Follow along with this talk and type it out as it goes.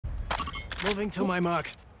Moving to my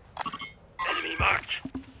mark. Enemy marked.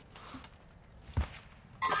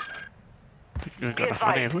 We haven't got enough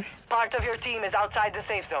money, have we? Part of your team is outside the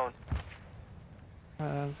safe zone.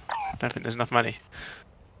 I don't think there's enough money.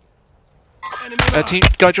 Enemy mark. Team,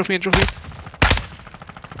 guy, drop in.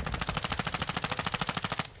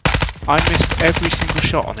 I missed every single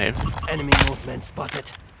shot on him. Enemy movement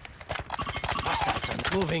spotted. Bastards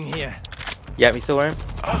are moving here. Yeah, we still wearing him?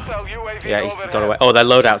 Hostile UAV Yeah, he's overhead. got away. Oh, they're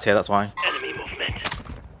loadouts here, that's why. Enemy movement.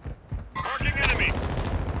 Marking enemy.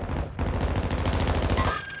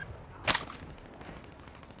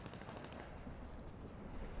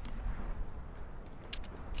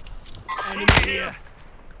 Enemy here.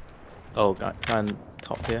 Oh, guy on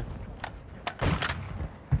top here.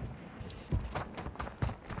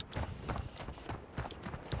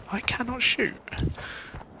 I cannot shoot.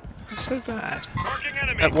 It's so bad. Marking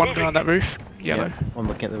enemy. One guy on that roof. Yellow. Yeah, one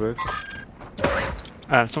looking at the roof.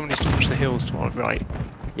 Someone needs to watch the hills to our right.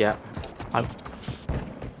 Yeah. I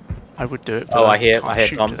would do it. But Oh, I hear can't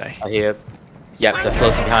shoot Tom. today. I hear. Yeah, they're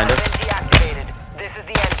floating behind us. Deactivated. This is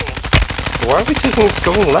the end game. Why are we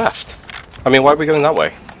going left? I mean, why are we going that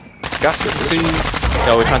way? Gas is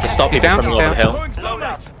No, we're trying to stop He's people down, coming he's over the hill. Throwing stun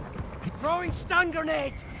out. Throwing stun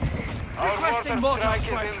grenade. Our Requesting mortar mortar strike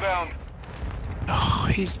strike. is inbound. Oh,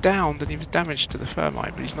 he's downed and he was damaged to the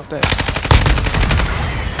thermite, but he's not dead.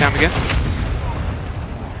 Down again.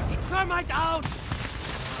 Thermite out.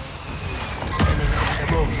 Enemy on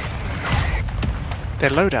the move. Their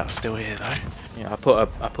loadout's still here though. Yeah, I put a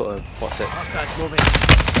what's it? Bastards moving. A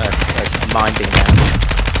mine beam down.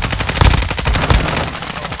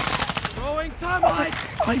 Throwing thermite.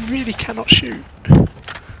 I really cannot shoot.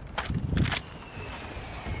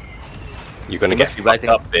 You're gonna He get must be fucked rezzing.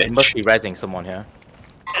 up, He must bitch. be rezzing someone here.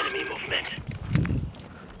 Enemy movement.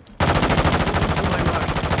 To my mark.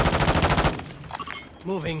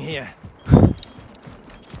 Moving here.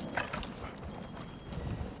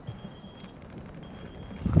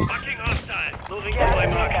 Marking hostile. Moving to Gas my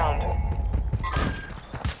is mark. inbound.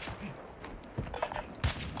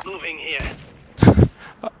 Moving here.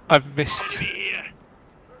 I've missed. Enemy here.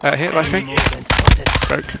 Here, I Enemy think. movement spotted.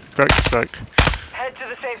 Broke. Head to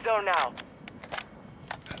the safe zone now.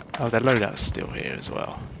 Oh, their loadout's still here as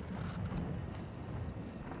well.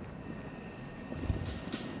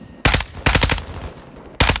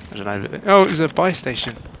 I don't know. Oh, it was a buy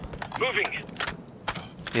station. Moving.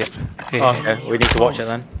 Yep. Here. Oh, okay, we need to watch it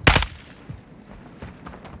then.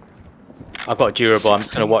 I've got a durable. I'm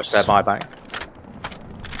just gonna watch their buyback.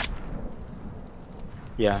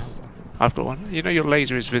 Yeah. I've got one. You know your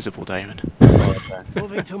laser is visible, Damon.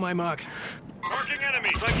 Moving to my mark. Marking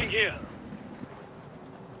enemy. Striking here.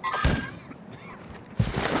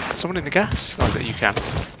 Someone in the gas? Oh, is it you can?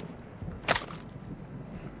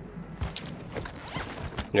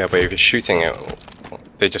 Yeah, but if you're shooting it,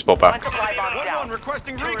 they just bought One back. supply box down.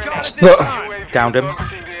 requesting recon recon. at this UAV Downed him.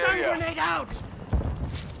 orbiting the Stun area. grenade out.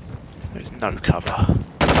 There's no cover.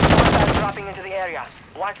 Hostiles dropping into the area.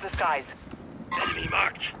 Watch the skies. Enemy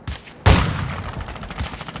marked.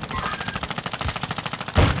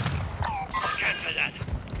 Cancel that.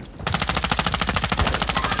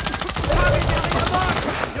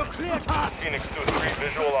 You're cleared hot. Phoenix 2-3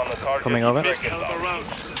 visual on the target. Coming over. Help around.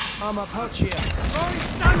 I'm a pouch here. Throwing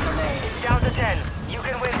stun grenade. Down to 10. You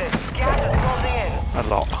can win this. Gas is closing in. A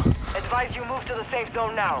lot. Advise you move to the safe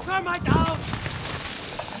zone now. Thermite out.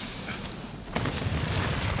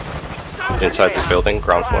 Stun Inside the building,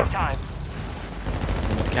 ground floor. Time.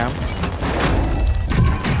 Cam.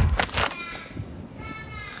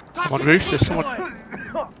 I'm on roof. There's someone.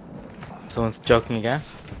 Someone's joking a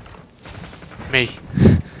gas. Me.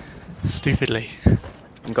 Stupidly.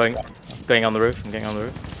 I'm going on the roof. I'm getting on the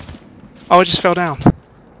roof. Oh, I just fell down.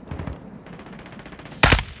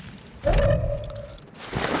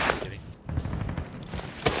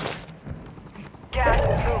 Gas is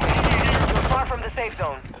moving. You're far from the safe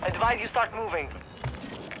zone. Advise you start moving.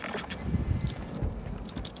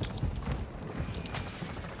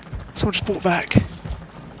 Someone just bought back.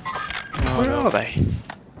 Where no. are they?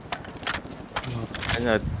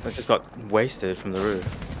 I just got wasted from the roof.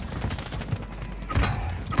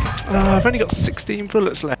 I've only got 16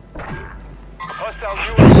 bullets left. Hostile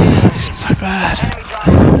UAV. This is so bad. Enemy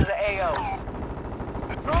dropping into the AO.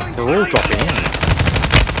 They're all dropping in.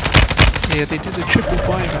 Yeah, they did a triple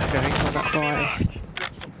buyback, I think, on that buy.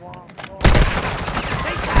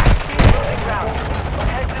 Ground.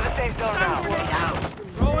 Head to the safe zone now.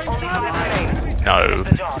 Throwing Only two thermite. remain. No. Finish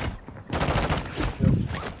the job.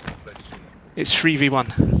 It's 3v1.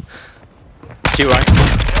 Two right. No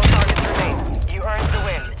targets remain. You earned the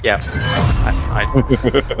win. Yeah.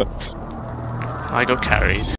 I got carried.